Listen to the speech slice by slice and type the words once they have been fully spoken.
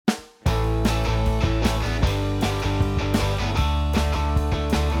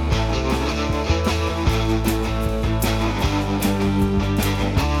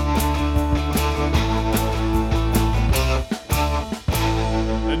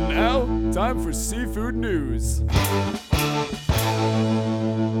And now, time for seafood news.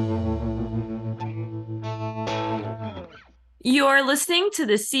 You're listening to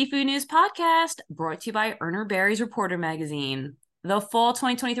the Seafood News Podcast, brought to you by Urner Barry's Reporter magazine. The fall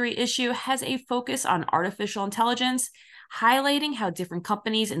 2023 issue has a focus on artificial intelligence, highlighting how different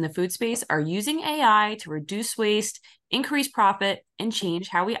companies in the food space are using AI to reduce waste, increase profit, and change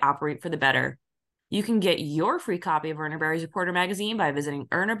how we operate for the better. You can get your free copy of Urner Barry's Reporter magazine by visiting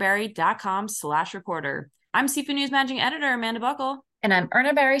urnerbarry.com/reporter. I'm Seafood News Managing Editor Amanda Buckle. And I'm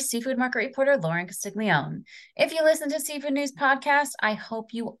Urner Barry Seafood Market Reporter Lorin Castiglione. If you listen to Seafood News Podcast, I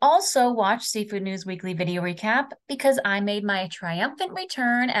hope you also watch Seafood News Weekly Video Recap because I made my triumphant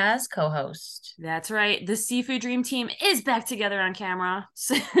return as co-host. That's right. The Seafood Dream Team is back together on camera.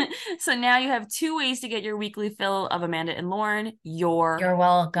 So now you have two ways to get your weekly fill of Amanda and Lorin. You're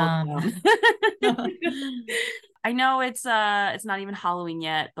welcome. I know it's not even Halloween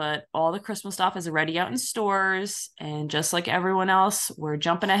yet, but all the Christmas stuff is already out in stores, and just like everyone else, we're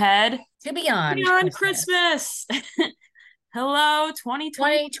jumping ahead to beyond Christmas. Hello,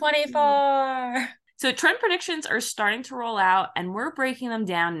 2024. So trend predictions are starting to roll out, and we're breaking them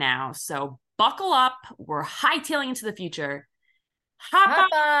down now. So buckle up. We're hightailing into the future. Hop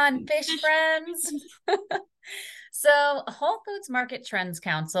on, fish friends. So Whole Foods Market Trends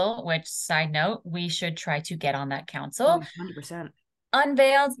Council, which, side note, we should try to get on that council, 100%.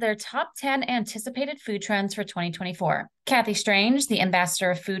 Unveiled their top 10 anticipated food trends for 2024. Kathy Strange, the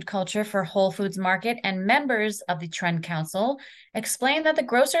ambassador of food culture for Whole Foods Market and members of the Trend Council, explained that the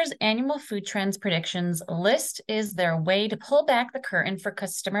grocer's annual food trends predictions list is their way to pull back the curtain for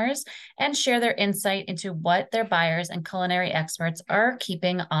customers and share their insight into what their buyers and culinary experts are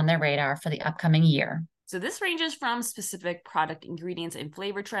keeping on their radar for the upcoming year. So this ranges from specific product ingredients and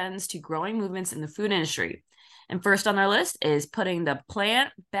flavor trends to growing movements in the food industry. And first on their list is putting the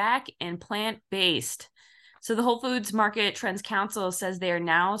plant back in plant-based. So the Whole Foods Market Trends Council says they are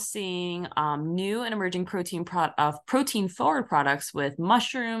now seeing new and emerging protein-forward products with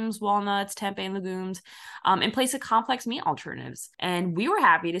mushrooms, walnuts, tempeh, legumes in place of complex meat alternatives. And we were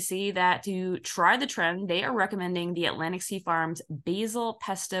happy to see that to try the trend, they are recommending the Atlantic Sea Farms Basil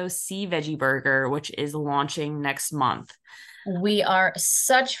Pesto Sea Veggie Burger, which is launching next month. We are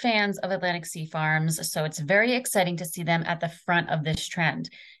such fans of Atlantic Sea Farms, so it's very exciting to see them at the front of this trend.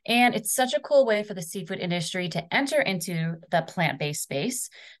 And it's such a cool way for the seafood industry to enter into the plant-based space.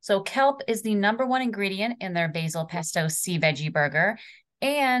 So kelp is the #1 ingredient in their basil pesto sea veggie burger.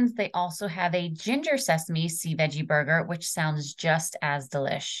 And they also have a ginger sesame sea veggie burger, which sounds just as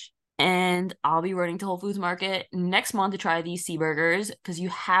delish. And I'll be running to Whole Foods Market next month to try these sea burgers because you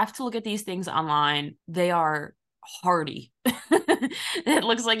have to look at these things online. They are hearty. It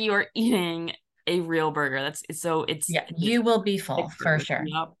looks like you are eating a real burger. You will be full for sure.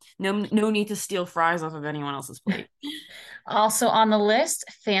 Yep. No need to steal fries off of anyone else's plate. Also on the list,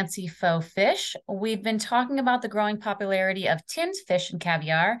 fancy faux fish. We've been talking about the growing popularity of tinned fish and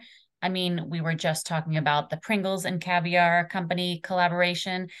caviar. I mean, we were just talking about the Pringles and Caviar Company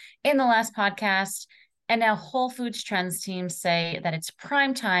collaboration in the last podcast. And now Whole Foods Trends team say that it's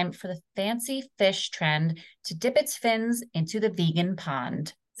prime time for the fancy fish trend to dip its fins into the vegan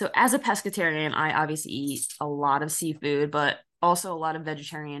pond. So as a pescatarian, I obviously eat a lot of seafood, but also a lot of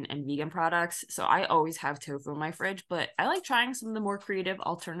vegetarian and vegan products. So I always have tofu in my fridge, but I like trying some of the more creative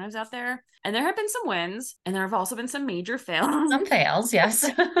alternatives out there. And there have been some wins, and there have also been some major fails. Some fails, yes.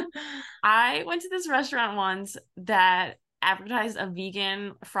 I went to this restaurant once that advertised a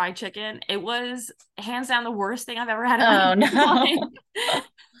vegan fried chicken. It was hands down the worst thing I've ever had in my life.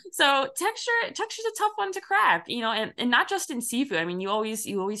 So texture's a tough one to crack, and not just in seafood. I mean, you always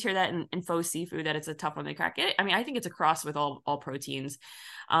hear that in faux seafood that it's a tough one to crack. I mean, I think it's a cross with all proteins.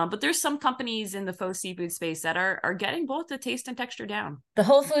 But there's some companies in the faux seafood space that are getting both the taste and texture down. The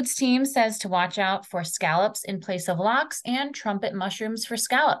Whole Foods team says to watch out for scallops in place of lox and trumpet mushrooms for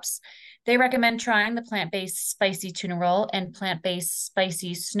scallops. They recommend trying the plant-based spicy tuna roll and plant-based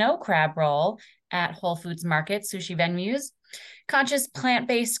spicy snow crab roll at Whole Foods Market sushi venues. Conscious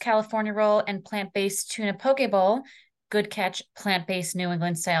plant-based California roll and plant-based tuna poke bowl. Good Catch plant-based New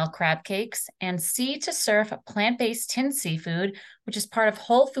England style crab cakes, and Sea to Surf plant-based tinned seafood, which is part of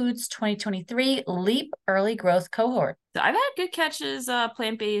Whole Foods 2023 Leap Early Growth Cohort. So I've had Good Catch's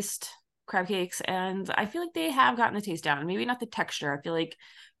plant-based crab cakes, and I feel like they have gotten the taste down. Maybe not the texture. I feel like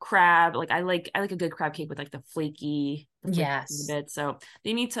crab, like I like a good crab cake with like the flaky yes bit. So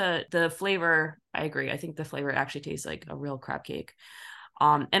they need to, the flavor, I agree. I think the flavor actually tastes like a real crab cake.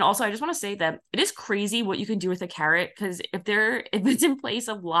 And also I just want to say that it is crazy what you can do with a carrot, because if it's in place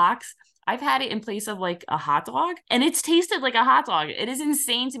of lox, I've had it in place of like a hot dog, and it's tasted like a hot dog. It is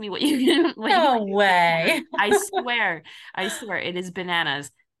insane to me what you can. No way. I swear, it is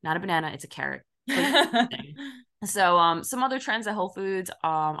bananas. Not a banana, it's a carrot. But so some other trends that Whole Foods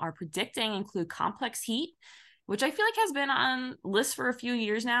are predicting include complex heat, which I feel like has been on lists for a few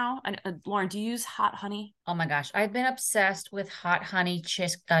years now. And Lauren, do you use hot honey? Oh my gosh, I've been obsessed with hot honey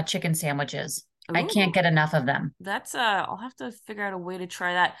chicken sandwiches. I Ooh. can't get enough of them. That's I'll have to figure out a way to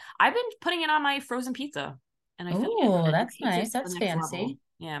try that. I've been putting it on my frozen pizza, and I feel Oh, like that's it takes it nice. to the That's next fancy. level.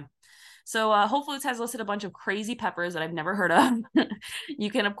 Yeah. So Whole Foods has listed a bunch of crazy peppers that I've never heard of.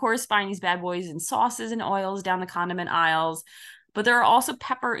 You can, of course, find these bad boys in sauces and oils down the condiment aisles. But there are also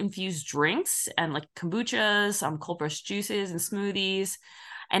pepper-infused drinks and like kombuchas, cold pressed juices and smoothies.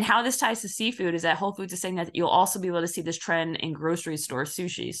 And how this ties to seafood is that Whole Foods is saying that you'll also be able to see this trend in grocery store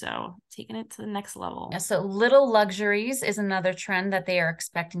sushi. So taking it to the next level. Yeah, so little luxuries is another trend that they are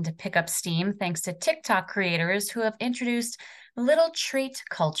expecting to pick up steam thanks to TikTok creators who have introduced little treat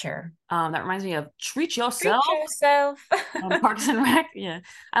culture. That reminds me of treat yourself. Treat yourself. Parks and Rec. Yeah,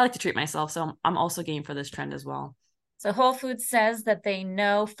 I like to treat myself, so I'm also game for this trend as well. So Whole Foods says that they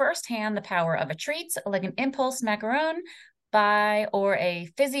know firsthand the power of a treat, like an impulse macaron, or a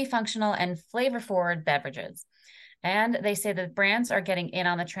fizzy, functional, and flavor-forward beverages. And they say that brands are getting in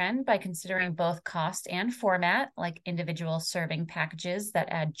on the trend by considering both cost and format, like individual serving packages that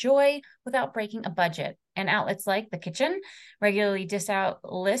add joy without breaking a budget. And outlets like The Kitchen regularly dish out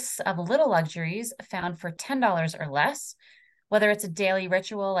lists of little luxuries found for $10 or less. Whether it's a daily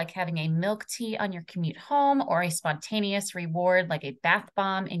ritual like having a milk tea on your commute home or a spontaneous reward like a bath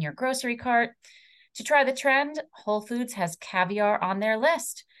bomb in your grocery cart. To try the trend, Whole Foods has caviar on their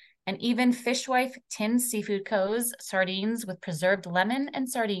list. And even Fishwife tinned seafood goes sardines with preserved lemon and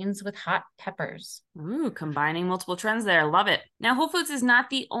sardines with hot peppers. Ooh, combining multiple trends there. Love it. Now, Whole Foods is not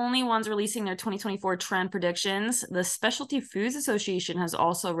the only ones releasing their 2024 trend predictions. The Specialty Foods Association has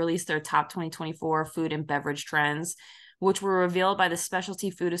also released their top 2024 food and beverage trends, which were revealed by the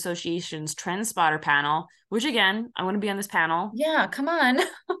Specialty Food Association's Trend Spotter panel, which again, I want to be on this panel. Yeah, come on.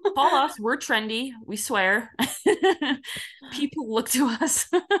 Call us. We're trendy. We swear. People look to us.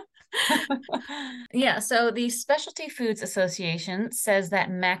 Yeah, so the Specialty Foods Association says that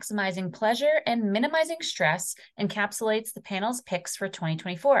maximizing pleasure and minimizing stress encapsulates the panel's picks for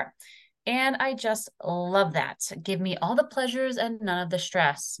 2024. And I just love that. Give me all the pleasures and none of the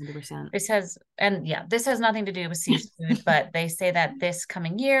stress. 100%. This has nothing to do with seafood, but they say that this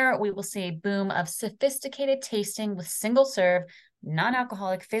coming year, we will see a boom of sophisticated tasting with single serve,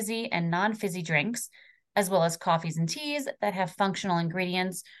 non-alcoholic fizzy and non-fizzy drinks, as well as coffees and teas that have functional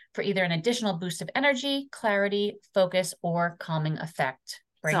ingredients for either an additional boost of energy, clarity, focus, or calming effect.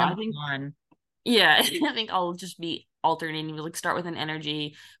 Bring them on. Yeah, I think I'll just be alternating, like start with an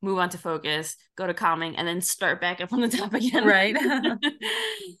energy, move on to focus, go to calming, and then start back up on the top again. Right.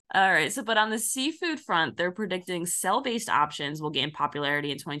 All right. So, but on the seafood front, they're predicting cell-based options will gain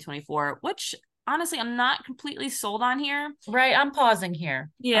popularity in 2024, which honestly, I'm not completely sold on here. Right. I'm pausing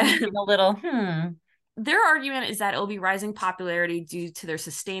here. Yeah. I'm a little, Their argument is that it will be rising popularity due to their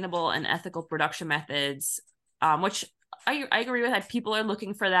sustainable and ethical production methods, which I agree with. That people are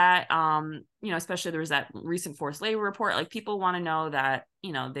looking for that. Especially there was that recent forced labor report. Like people want to know that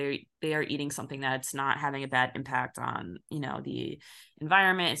they are eating something that's not having a bad impact on the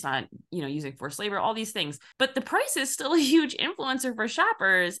environment. It's not using forced labor. All these things, but the price is still a huge influencer for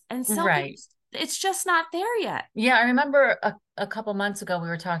shoppers, and so right. It's just not there yet. Yeah, I remember a couple months ago we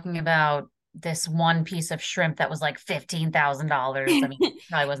were talking about this one piece of shrimp that was like $15,000. I mean,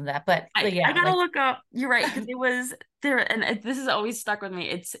 probably wasn't that, but yeah, I gotta look up. You're right, because it was there, and this has always stuck with me.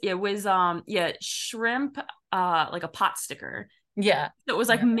 It was shrimp, like a pot sticker. Yeah, so it was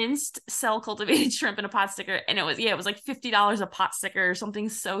like minced cell cultivated shrimp in a pot sticker, and it was like $50 a pot sticker or something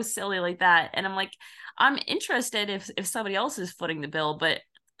so silly like that. And I'm like, I'm interested if somebody else is footing the bill, but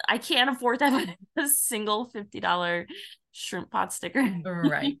I can't afford to have a single $50 shrimp pot sticker.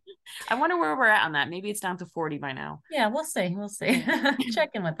 Right. I wonder where we're at on that. Maybe it's down to 40 by now. Yeah, we'll see. Check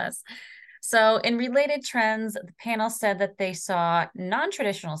in with us. So in related trends, the panel said that they saw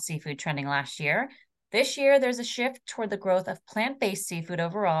non-traditional seafood trending last year. This year, there's a shift toward the growth of plant-based seafood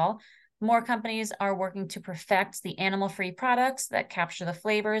overall. More companies are working to perfect the animal-free products that capture the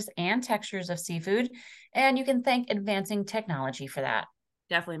flavors and textures of seafood, and you can thank advancing technology for that.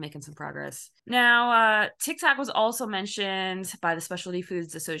 Definitely making some progress. Now, TikTok was also mentioned by the Specialty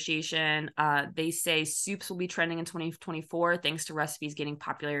Foods Association. They say soups will be trending in 2024 thanks to recipes gaining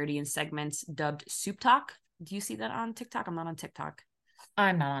popularity in segments dubbed Soup Talk. Do you see that on TikTok? I'm not on TikTok.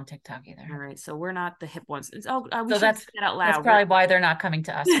 I'm not on TikTok either. All right, so we're not the hip ones. We So should say that out loud. That's probably why they're not coming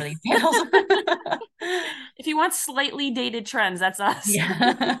to us for these panels. If you want slightly dated trends, that's us.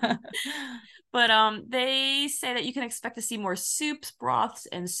 Yeah. But they say that you can expect to see more soups, broths,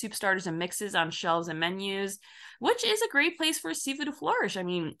 and soup starters and mixes on shelves and menus, which is a great place for seafood to flourish. I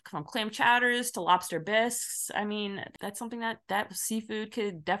mean, from clam chowders to lobster bisques. I mean, that's something that seafood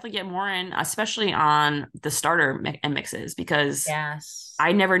could definitely get more in, especially on the starter and mixes, because Yes.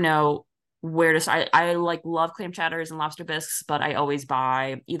 I never know where to start. I like love clam chowders and lobster bisques, but I always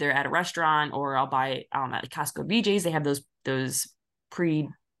buy either at a restaurant or I'll buy at Costco BJ's. They have those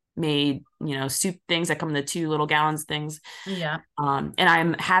pre-made, soup things that come in the 2 little gallons things. Yeah. And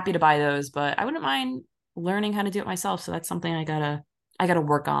I'm happy to buy those, but I wouldn't mind learning how to do it myself. So that's something I gotta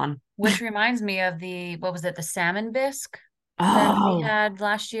work on. Which reminds me of the salmon bisque that we had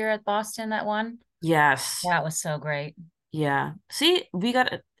last year at Boston, that one? Yes. That was so great. Yeah. See,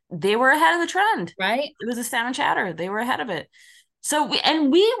 they were ahead of the trend. Right? It was a salmon chowder. They were ahead of it. So we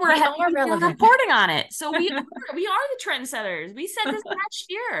were ahead of reporting on it. So we are the trendsetters. We said this last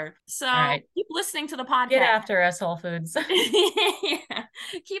year. So keep listening to the podcast. Get after us, Whole Foods. Yeah.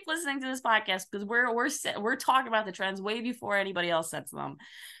 Keep listening to this podcast because we're talking about the trends way before anybody else sets them.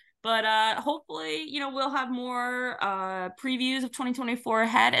 But hopefully, we'll have more previews of 2024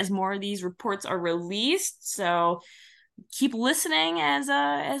 ahead as more of these reports are released. So keep listening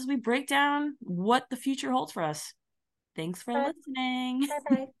as we break down what the future holds for us. Thanks for listening.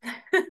 Bye-bye.